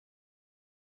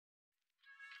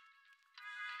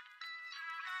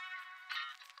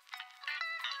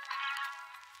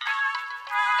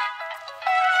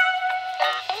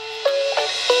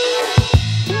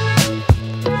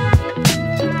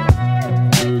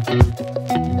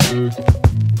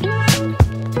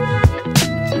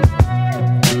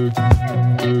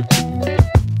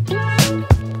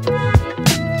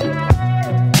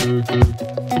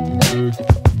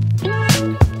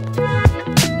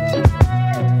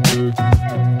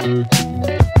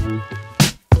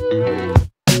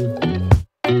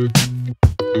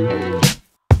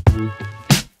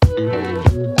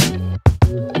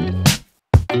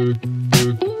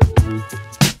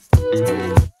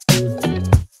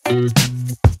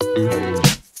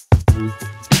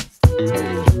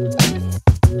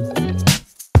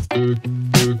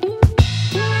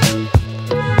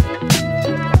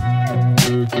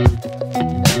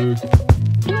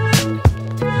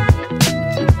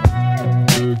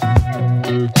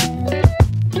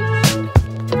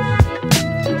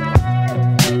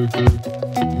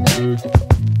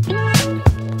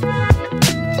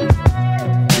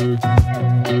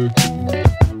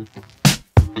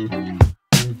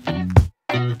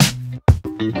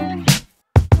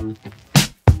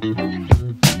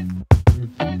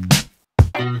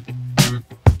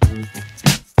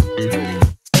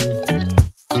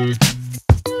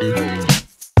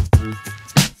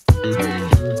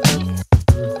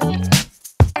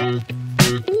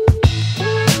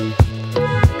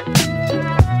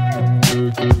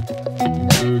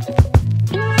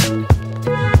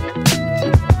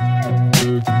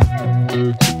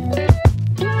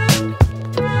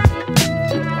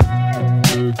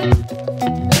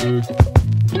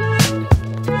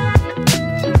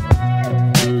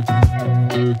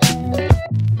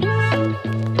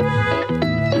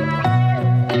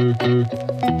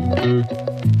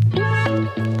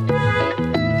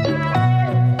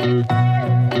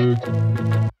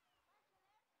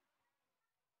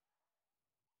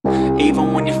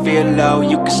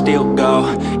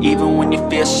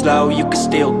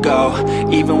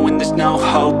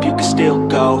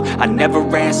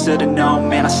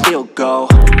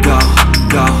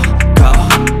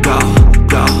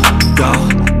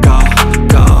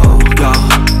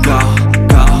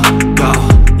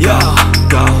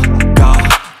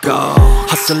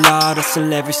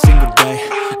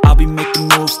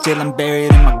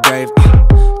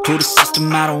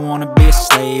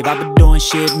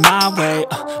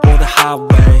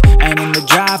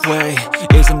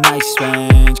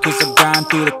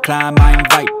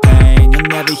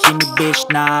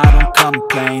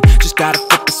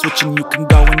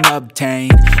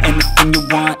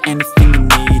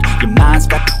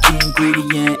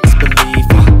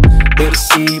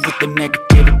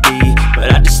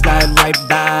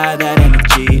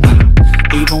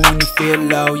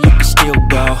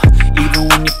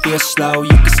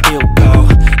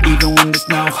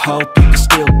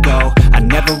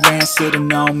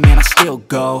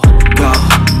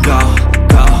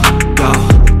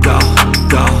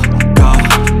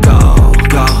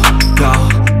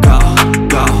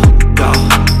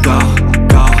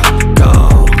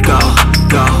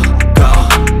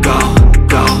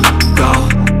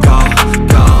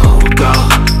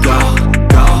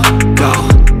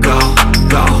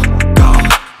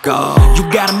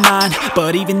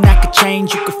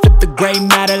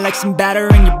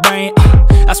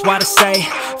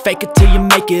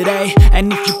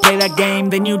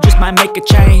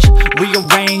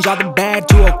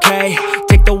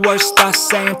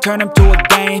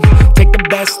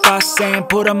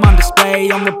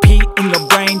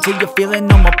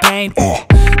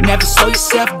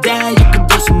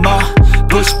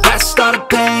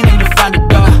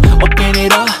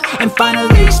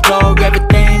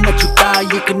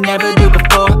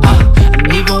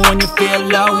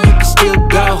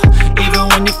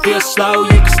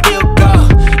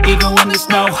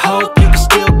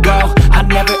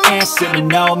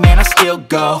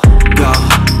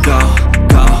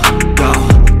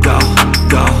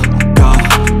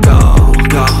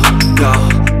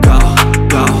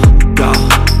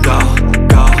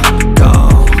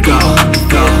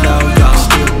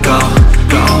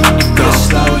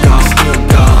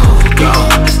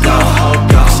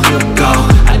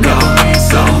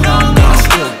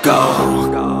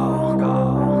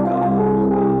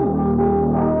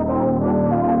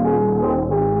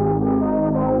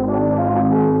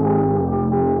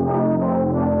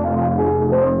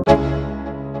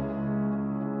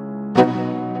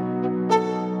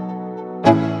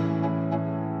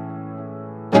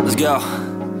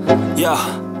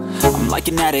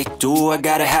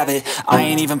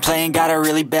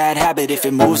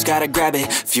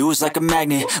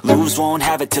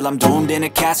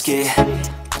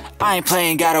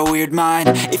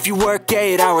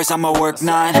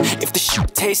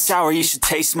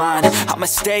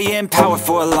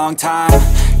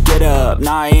get up,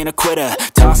 nah, I ain't a quitter.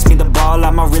 Toss me the ball,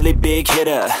 I'm a really big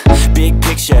hitter. Big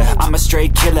picture, I'm a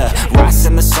straight killer.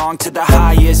 Rising the song to the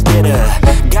highest bidder.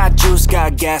 Got juice,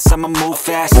 got gas, I'ma move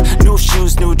fast. New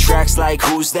shoes, new tracks, like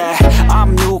who's that?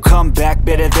 I'm new, come back,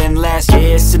 better than last.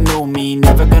 Yeah, it's a new me,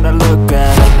 never gonna look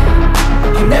back.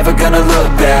 I'm never gonna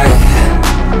look back,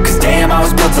 cause damn, I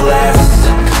was built to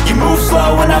last. You move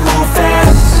slow and I move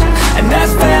fast, and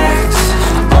that's facts.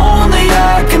 Only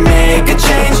I can make a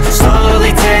change.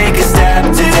 Slowly take a step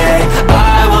today.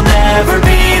 I will never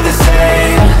be the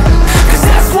same, cause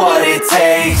that's what it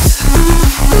takes.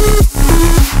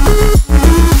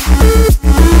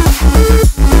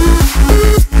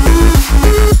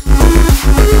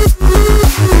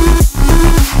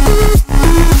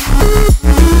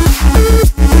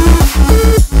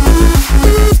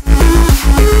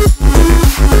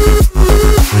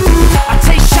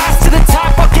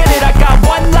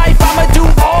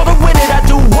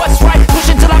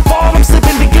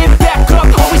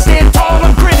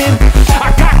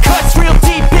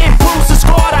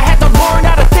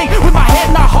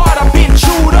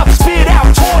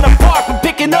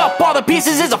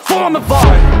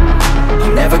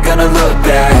 I'm never gonna look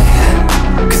back,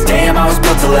 cause damn, I was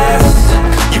built to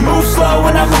last. You move slow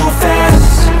and I move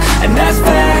fast, and that's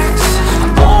facts.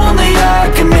 Only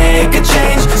I can make a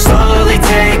change. Slowly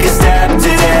take a step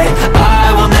today.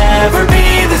 I will never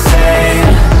be the same,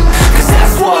 cause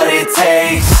that's what it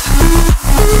takes.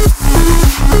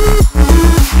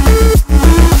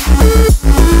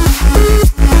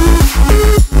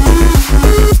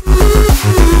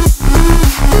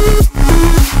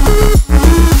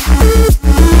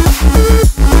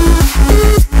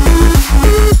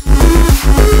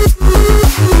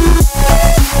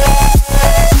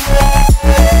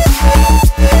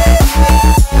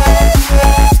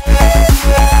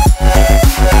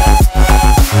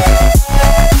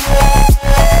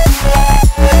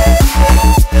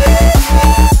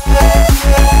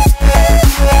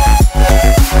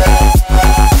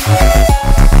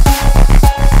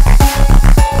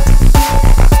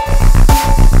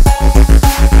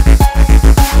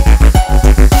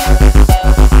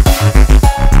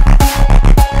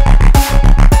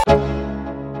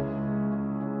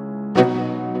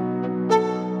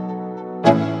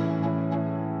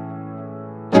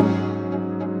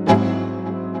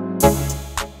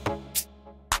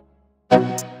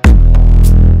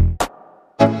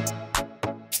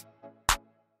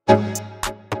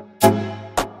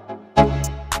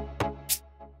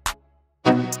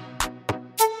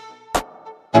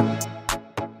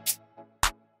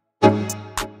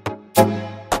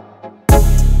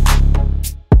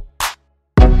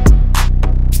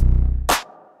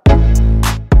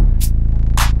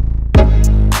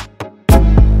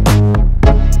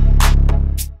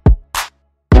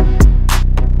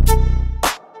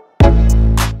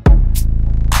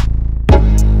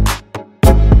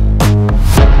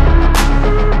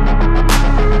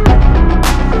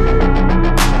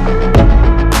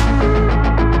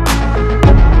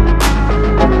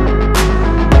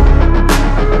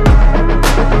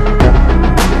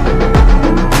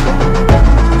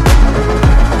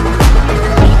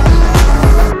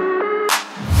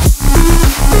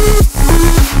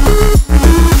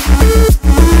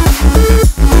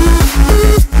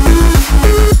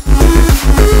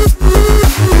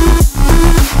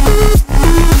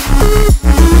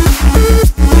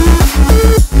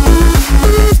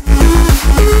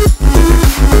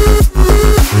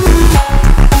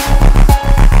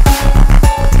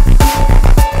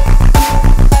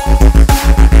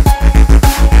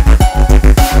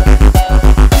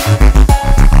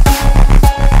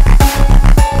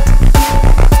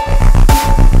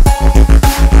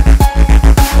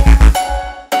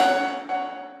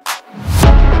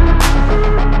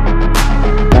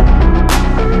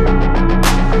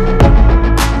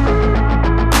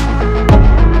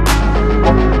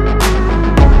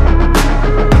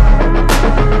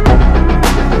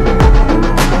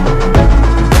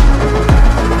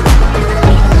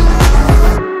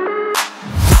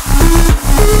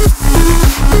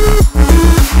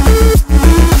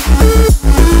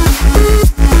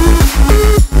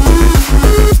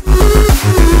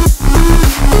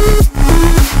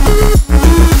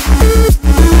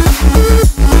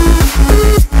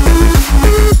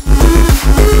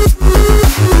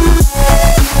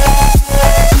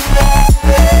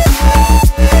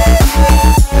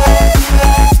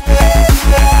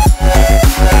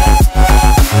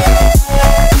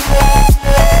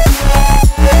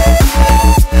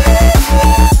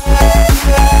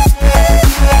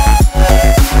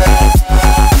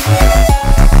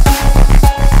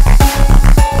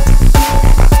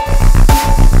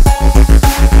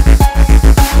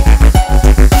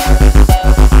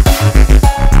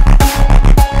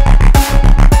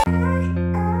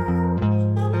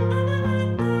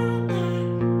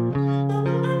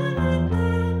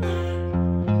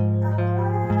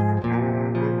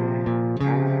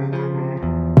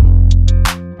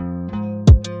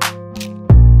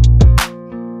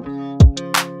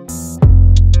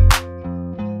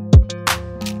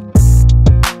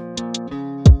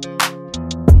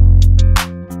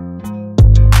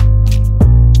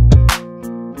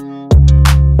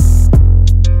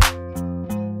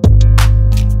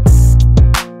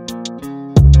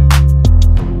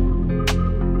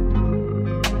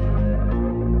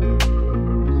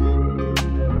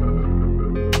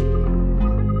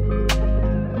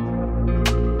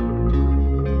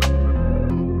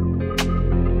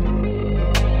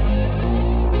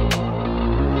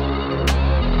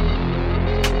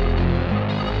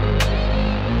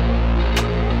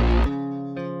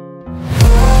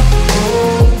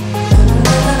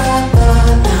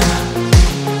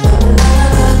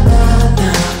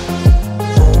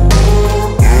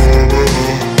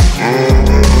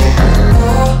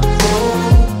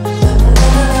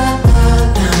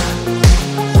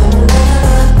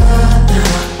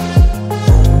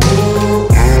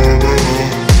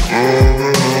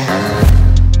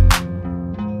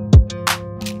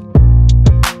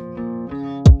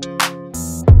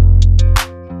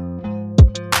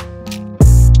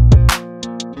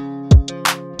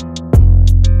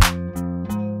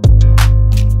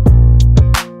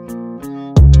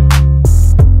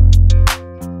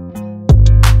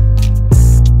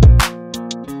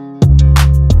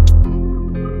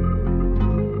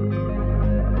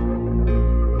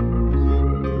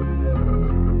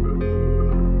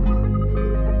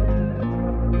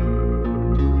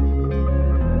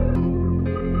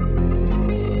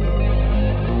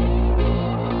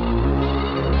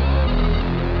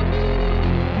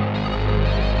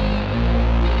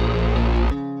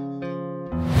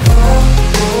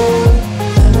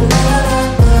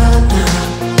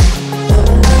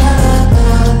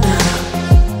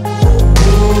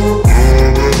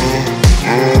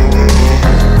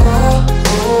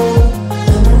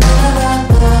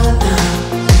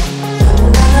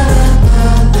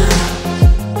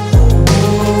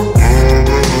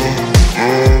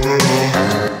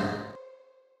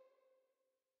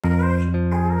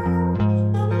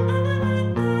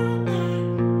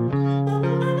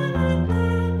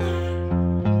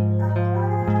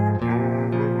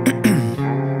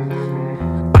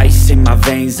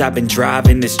 lanes, I've been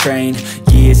driving this train.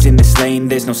 Years in this lane,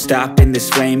 there's no stopping this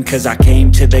flame. Cause I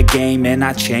came to the game and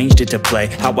I changed it to play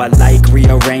how I like,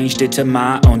 rearranged it to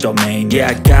my own domain. Yeah,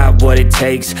 I got what it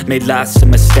takes, made lots of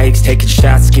mistakes, taking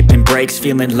shots, skipping breaks,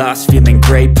 feeling lost, feeling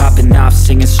great, popping off,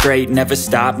 singing straight, never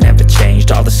stopped, never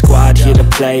changed. All the squad here to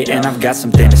play, and I've got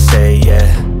something to say, yeah.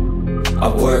 I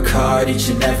work hard each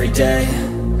and every day,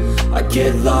 I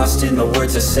get lost in the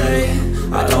words I say.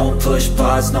 I don't push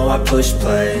pause, no, I push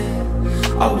play.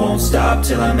 I won't stop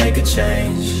till I make a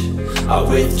change. I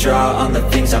withdraw on the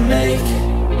things I make.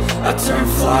 I turn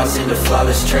flaws into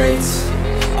flawless traits.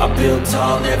 I build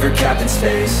tall, never capped in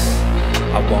space.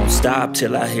 I won't stop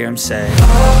till I hear him say, oh,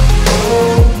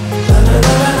 oh, la la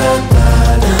la la la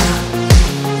la,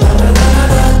 la la la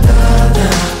la la la,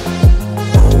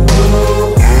 oh,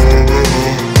 oh,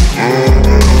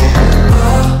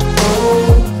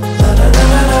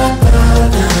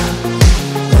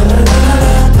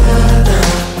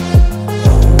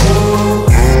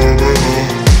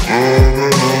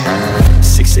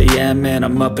 and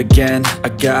I'm up again. I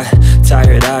got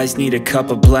tired eyes, need a cup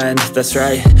of blend. That's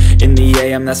right, in the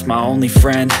AM, that's my only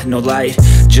friend. No light,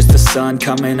 just the sun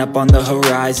coming up on the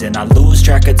horizon. I lose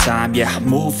track of time, yeah, I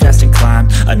move fast and climb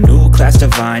a new class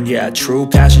divine, yeah, true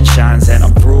passion shines. And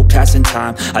I'm through passing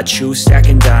time, I choose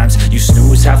stacking dimes. You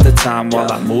snooze half the time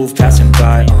while I move passing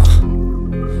by.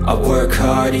 I work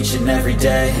hard each and every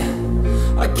day,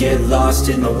 I get lost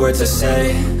in the words I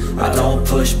say. I don't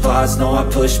push pause, no, I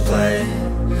push play.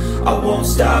 I won't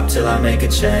stop till I make a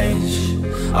change.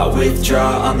 I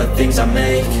withdraw on the things I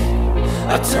make.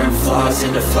 I turn flaws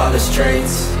into flawless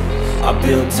traits. I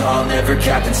build tall, never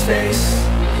capped in space.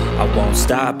 I won't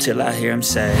stop till I hear him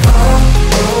say, oh,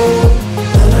 oh,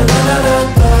 la la la la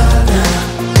la la,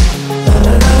 la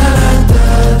la la la la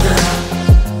la,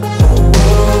 oh,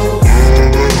 oh,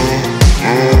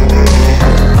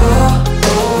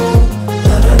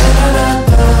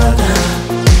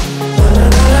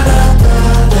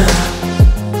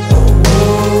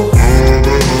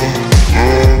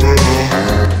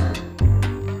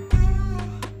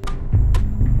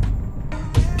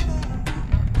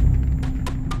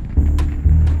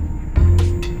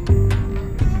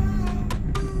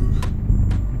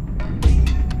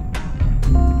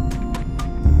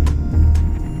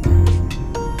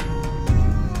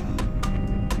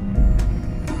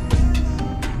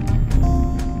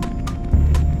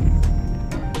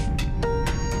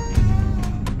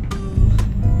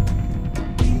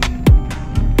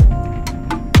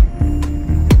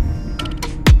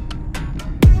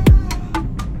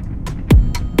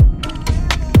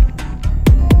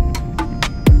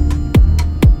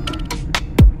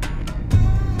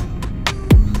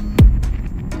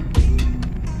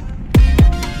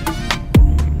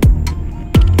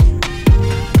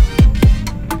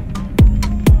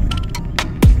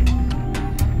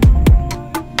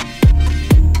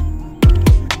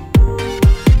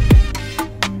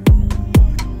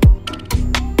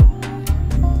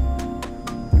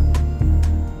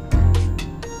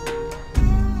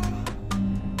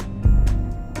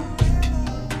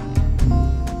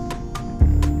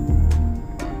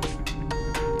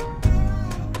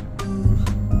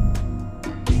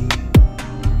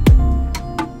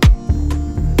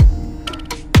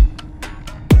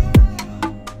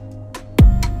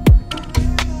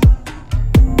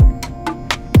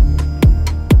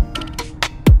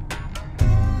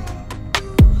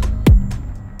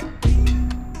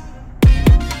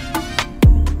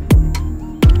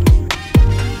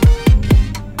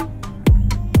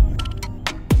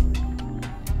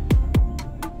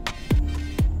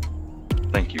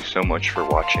 Thank you so much for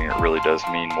watching. It really does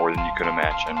mean more than you could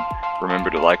imagine. Remember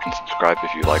to like and subscribe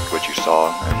if you liked what you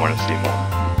saw and want to see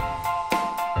more.